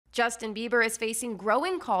Justin Bieber is facing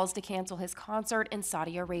growing calls to cancel his concert in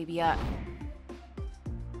Saudi Arabia.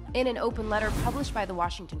 In an open letter published by the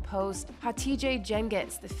Washington Post, Hatice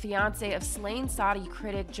Cengiz, the fiancée of slain Saudi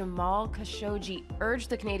critic Jamal Khashoggi, urged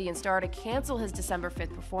the Canadian star to cancel his December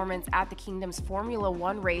 5th performance at the kingdom's Formula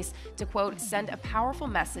One race to, quote, send a powerful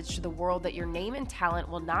message to the world that your name and talent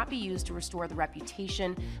will not be used to restore the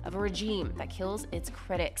reputation of a regime that kills its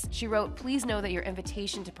critics. She wrote, please know that your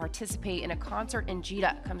invitation to participate in a concert in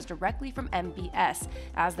Jeddah comes directly from MBS.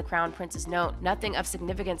 As the Crown Prince is known, nothing of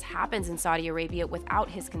significance happens in Saudi Arabia without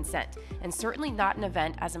his consent, and certainly not an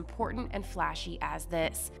event as important and flashy as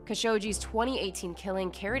this. Khashoggi's 2018 killing,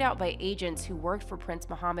 carried out by agents who worked for Prince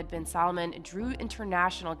Mohammed bin Salman, drew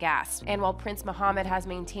international gasps, and while Prince Mohammed has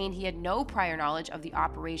maintained he had no prior knowledge of the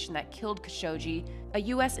operation that killed Khashoggi, a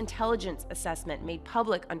U.S. intelligence assessment made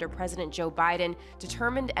public under President Joe Biden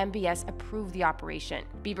determined MBS approved the operation.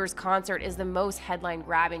 Bieber's concert is the most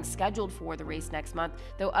headline-grabbing scheduled for the race next month,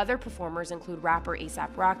 though other performers include rapper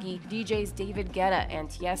A$AP Rocky, DJs David Guetta and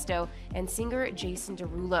Tiesto, and singer Jason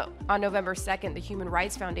Derulo. On November 2nd, the Human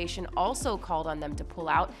Rights Foundation also called on them to pull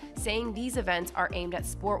out, saying these events are aimed at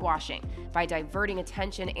sport washing by diverting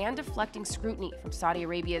attention and deflecting scrutiny from Saudi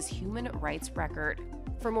Arabia's human rights record.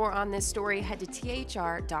 For more on this story, head to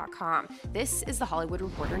THR.com. This is the Hollywood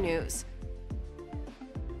Reporter News.